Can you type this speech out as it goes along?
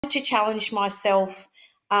to challenge myself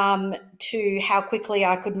to how quickly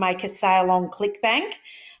I could make a sale on Clickbank.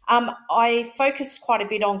 I focused quite a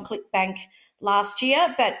bit on Clickbank last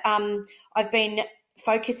year, but I've been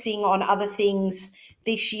focusing on other things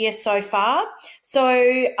this year so far.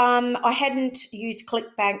 So I hadn't used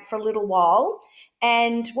Clickbank for a little while.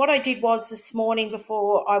 And what I did was this morning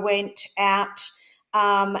before I went out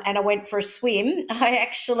and I went for a swim, I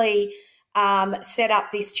actually set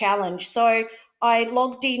up this challenge. So I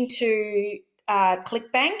logged into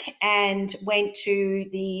Clickbank and went to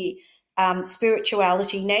the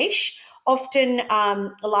spirituality niche. Often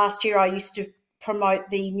last year I used to promote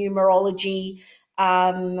the numerology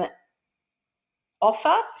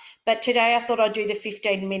offer, but today I thought I'd do the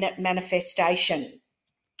 15-minute manifestation.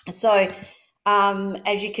 So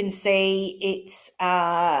as you can see, it's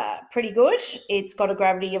pretty good. It's got a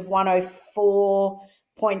gravity of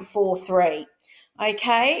 104.43.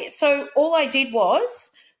 Okay, so all I did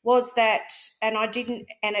was that, and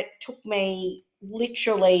it took me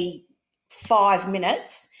literally 5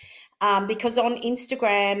 minutes, because on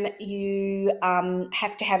Instagram you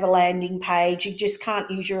have to have a landing page. You just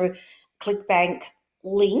can't use your Clickbank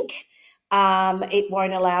link. It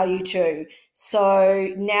won't allow you to.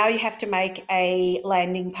 So now you have to make a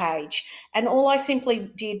landing page. And all I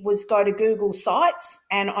simply did was go to Google Sites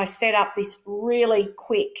and I set up this really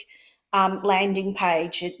quick landing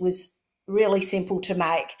page. It was really simple to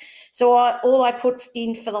make. So all I put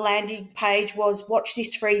in for the landing page was watch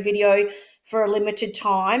this free video for a limited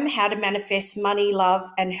time, how to manifest money,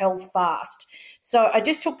 love, and health fast. So I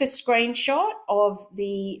just took a screenshot of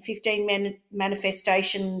the 15-minute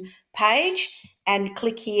manifestation page and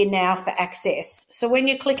click here now for access. So when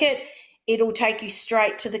you click it, it'll take you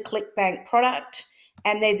straight to the Clickbank product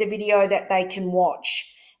and there's a video that they can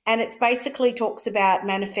watch. And it's basically talks about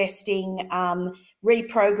manifesting,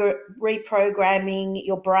 reprogramming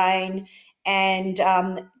your brain and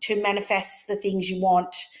to manifest the things you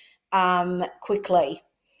want quickly.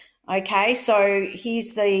 Okay, so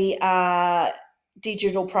here's the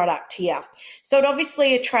digital product here. So it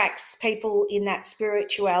obviously attracts people in that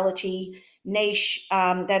spirituality niche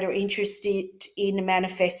that are interested in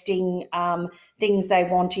manifesting things they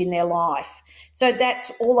want in their life. So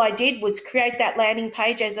that's all I did was create that landing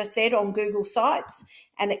page, as I said, on Google Sites,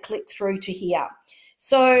 and it clicked through to here.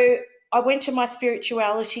 So I went to my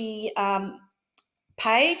spirituality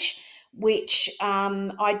page, which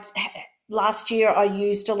last year I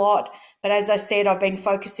used a lot, but as I said, I've been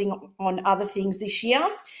focusing on other things this year.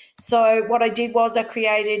 So what I did was I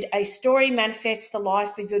created a story, manifest the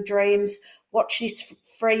life of your dreams, watch this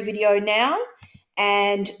free video now,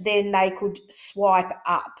 and then they could swipe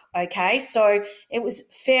up, okay? So it was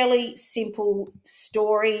fairly simple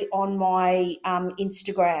story on my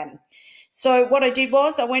Instagram. So what I did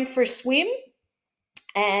was I went for a swim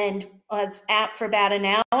and I was out for about an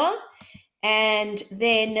hour, and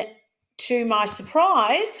then to my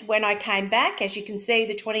surprise, when I came back, as you can see,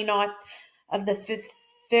 the 29th of the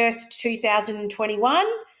 1st, 2021,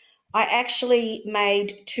 I actually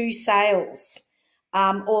made 2 sales,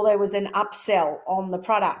 or there was an upsell on the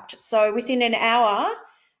product. So within an hour,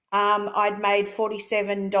 I'd made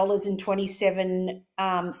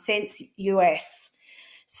 $47.27 US.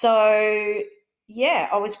 So yeah,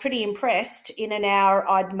 I was pretty impressed. In an hour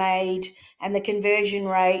I'd made, and the conversion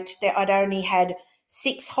rate, that I'd only had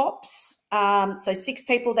 6 hops, so 6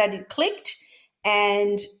 people that had clicked,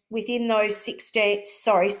 and within those 6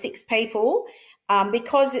 people,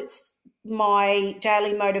 because it's my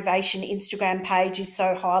daily motivation Instagram page is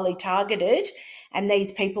so highly targeted and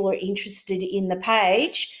these people are interested in the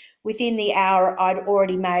page, within the hour I'd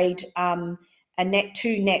already made 2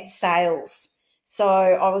 net sales. So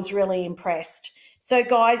I was really impressed. So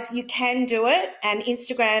guys, you can do it, and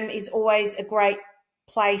Instagram is always a great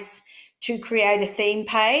place to create a theme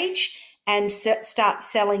page and start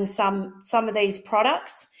selling some of these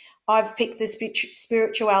products. I've picked the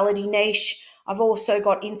spirituality niche. I've also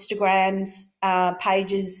got Instagram's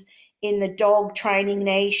pages in the dog training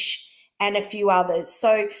niche and a few others.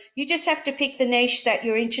 So you just have to pick the niche that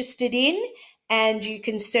you're interested in, and you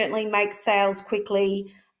can certainly make sales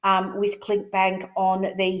quickly with Clickbank on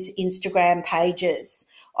these Instagram pages.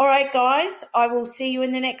 All right, guys, I will see you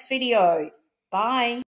in the next video. Bye.